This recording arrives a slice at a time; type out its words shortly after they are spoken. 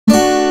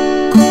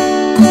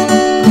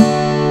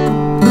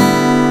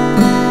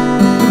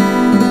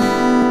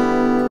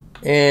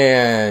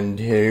And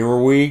here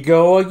we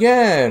go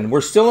again. We're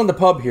still in the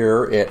pub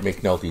here at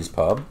McNulty's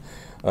Pub,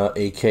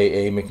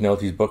 a.k.a.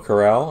 McNulty's Book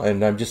Corral,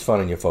 and I'm just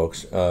funning you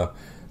folks.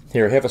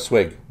 Here, have a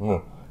swig.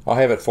 I'll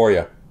have it for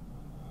you.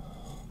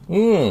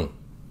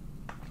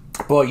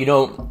 Well, you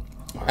know,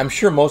 I'm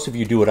sure most of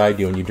you do what I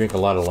do, and you drink a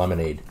lot of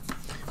lemonade.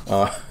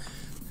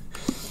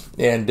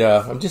 And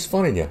I'm just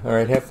funning you. All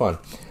right, have fun.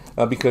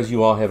 Because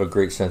you all have a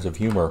great sense of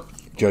humor,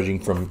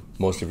 judging from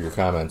most of your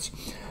comments.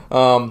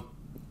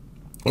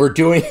 We're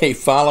doing a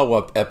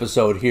follow-up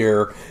episode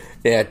here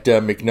at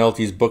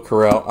McNulty's Book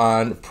Corral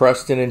on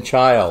Preston and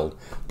Child,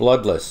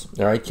 Bloodless.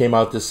 All right, came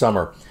out this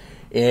summer.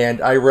 And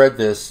I read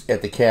this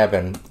at the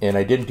cabin, and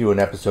I didn't do an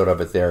episode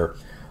of it there.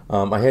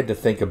 I had to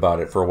think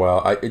about it for a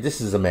while. This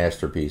is a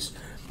masterpiece.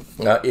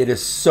 It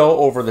is so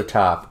over the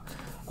top.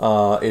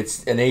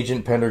 It's an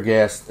Agent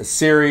Pendergast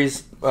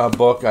series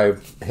book. I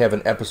have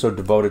an episode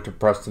devoted to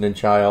Preston and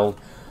Child.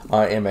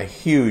 I am a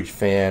huge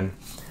fan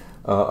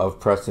of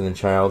Preston and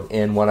Child,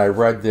 and when I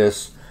read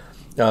this,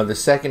 the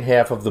second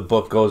half of the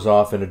book goes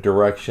off in a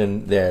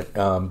direction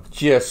that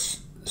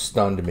just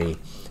stunned me,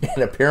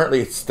 and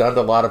apparently it stunned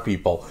a lot of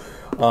people.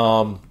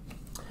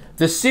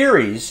 The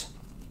series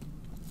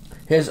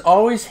has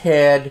always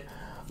had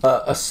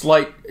a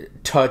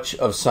slight touch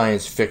of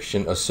science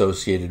fiction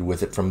associated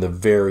with it from the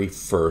very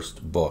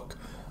first book,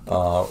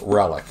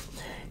 Relic,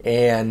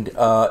 and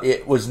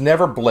it was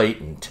never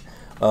blatant.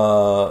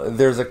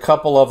 There's a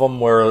couple of them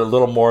where a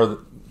little more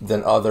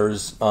than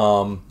others,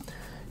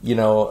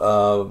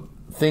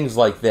 things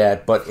like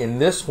that. But in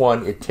this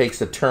one, it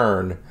takes a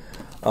turn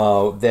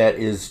that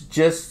is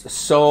just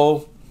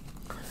so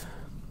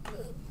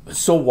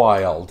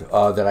wild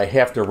that I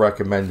have to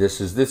recommend this.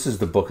 This is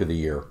the book of the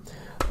year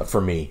for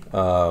me.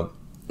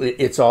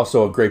 It's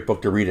also a great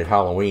book to read at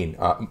Halloween.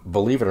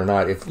 Believe it or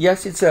not,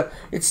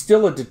 it's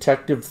still a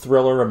detective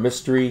thriller, a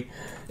mystery,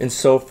 and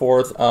so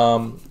forth.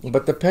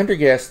 But the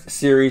Pendergast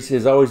series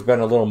has always been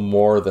a little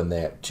more than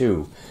that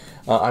too.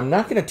 I'm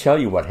not going to tell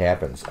you what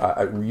happens.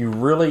 You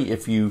really,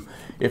 if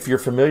you're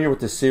familiar with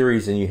the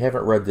series and you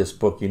haven't read this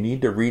book, you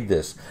need to read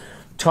this.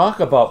 Talk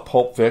about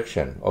Pulp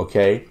Fiction,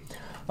 okay?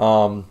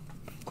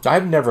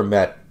 I've never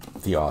met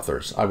the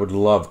authors. I would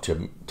love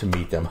to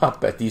meet them. I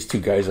bet these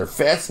two guys are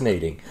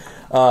fascinating.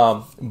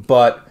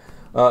 But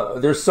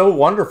they're so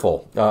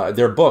wonderful.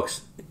 Their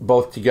books,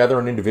 both together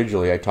and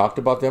individually. I talked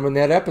about them in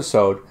that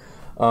episode.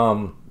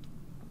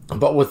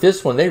 But with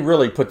this one, they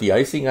really put the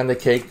icing on the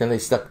cake. Then they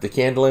stuck the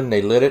candle in,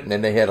 they lit it, and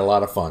then they had a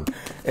lot of fun.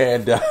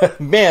 And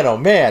man, oh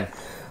man.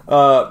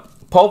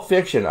 Pulp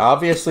Fiction.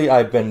 Obviously,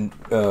 I've been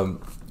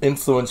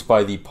influenced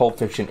by the Pulp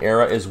Fiction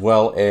era as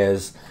well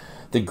as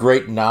the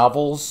great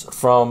novels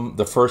from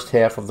the first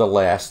half of the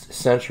last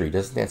century.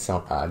 Doesn't that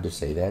sound odd to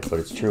say that? But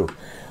it's true.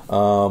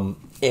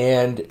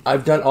 And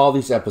I've done all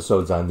these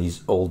episodes on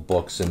these old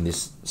books and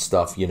this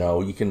stuff, you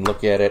know. You can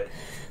look at it.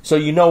 So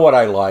you know what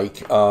I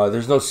like.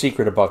 There's no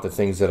secret about the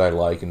things that I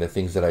like and the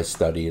things that I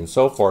study and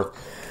so forth.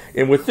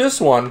 And with this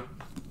one,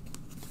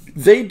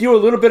 they do a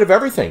little bit of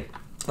everything.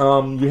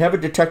 You have a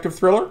detective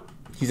thriller.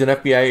 He's an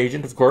FBI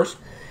agent, of course.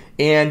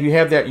 And you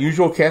have that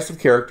usual cast of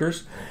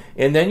characters.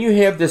 And then you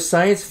have this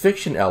science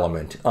fiction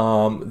element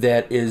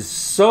that is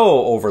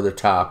so over the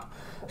top,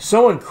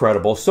 so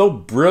incredible, so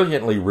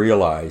brilliantly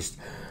realized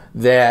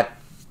that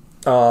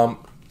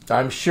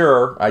I'm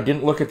sure, I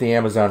didn't look at the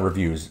Amazon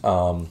reviews.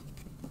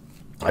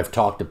 I've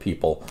talked to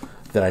people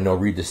that I know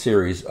read the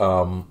series.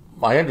 I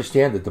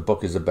understand that the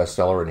book is a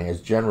bestseller and has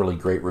generally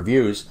great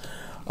reviews.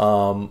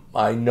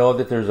 I know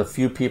that there's a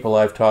few people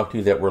I've talked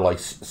to that were like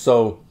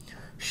so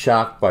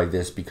shocked by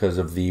this because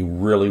of the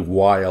really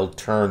wild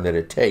turn that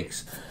it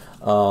takes.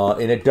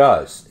 And it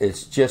does.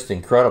 It's just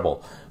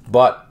incredible.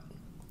 But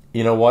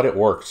you know what? It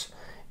works.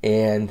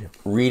 And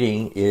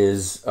reading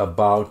is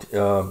about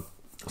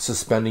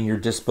suspending your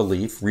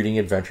disbelief. Reading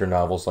adventure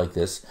novels like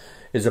this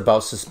is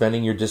about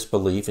suspending your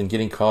disbelief and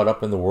getting caught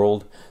up in the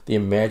world, the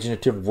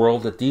imaginative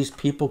world that these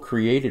people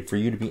created for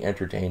you to be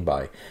entertained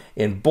by.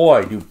 And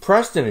boy, do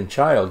Preston and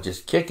Child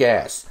just kick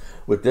ass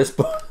with this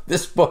book.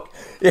 This book,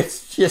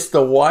 it's just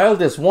the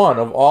wildest one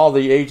of all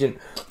the Agent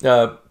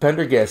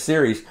Pendergast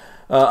series.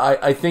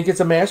 I think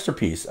it's a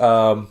masterpiece.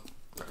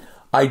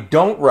 I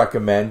don't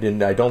recommend,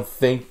 and I don't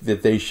think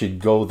that they should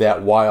go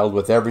that wild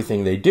with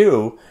everything they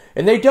do.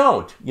 And they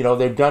don't. You know,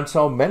 they've done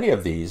so many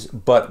of these.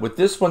 But with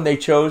this one, they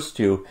chose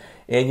to.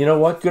 And you know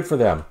what? Good for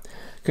them.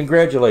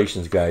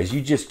 Congratulations, guys.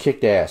 You just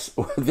kicked ass.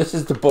 This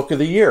is the book of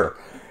the year.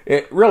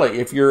 Really,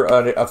 if you're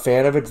a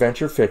fan of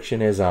adventure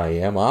fiction, as I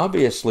am,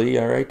 obviously,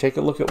 all right, take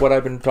a look at what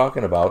I've been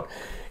talking about.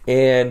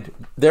 And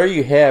there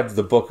you have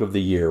the book of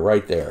the year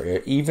right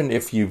there. Even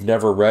if you've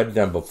never read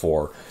them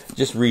before,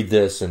 just read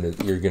this and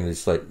you're going to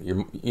just like,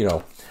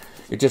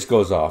 it just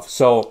goes off.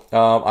 So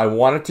I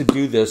wanted to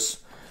do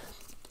this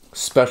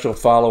special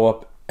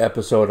follow-up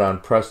episode on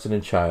Preston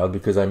and Child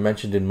because I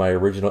mentioned in my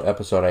original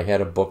episode I had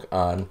a book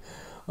on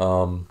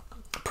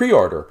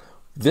pre-order.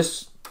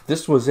 This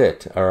was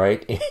it, all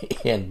right?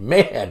 And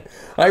man,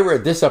 I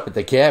read this up at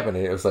the cabin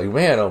and it was like,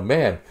 man, oh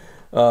man.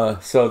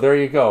 So there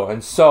you go.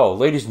 And so,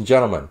 ladies and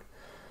gentlemen,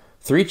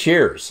 3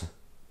 cheers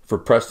for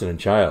Preston and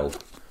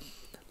Child.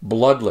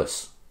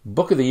 Bloodless,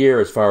 book of the year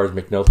as far as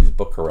McNulty's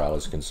book corral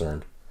is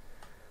concerned.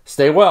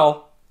 Stay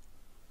well.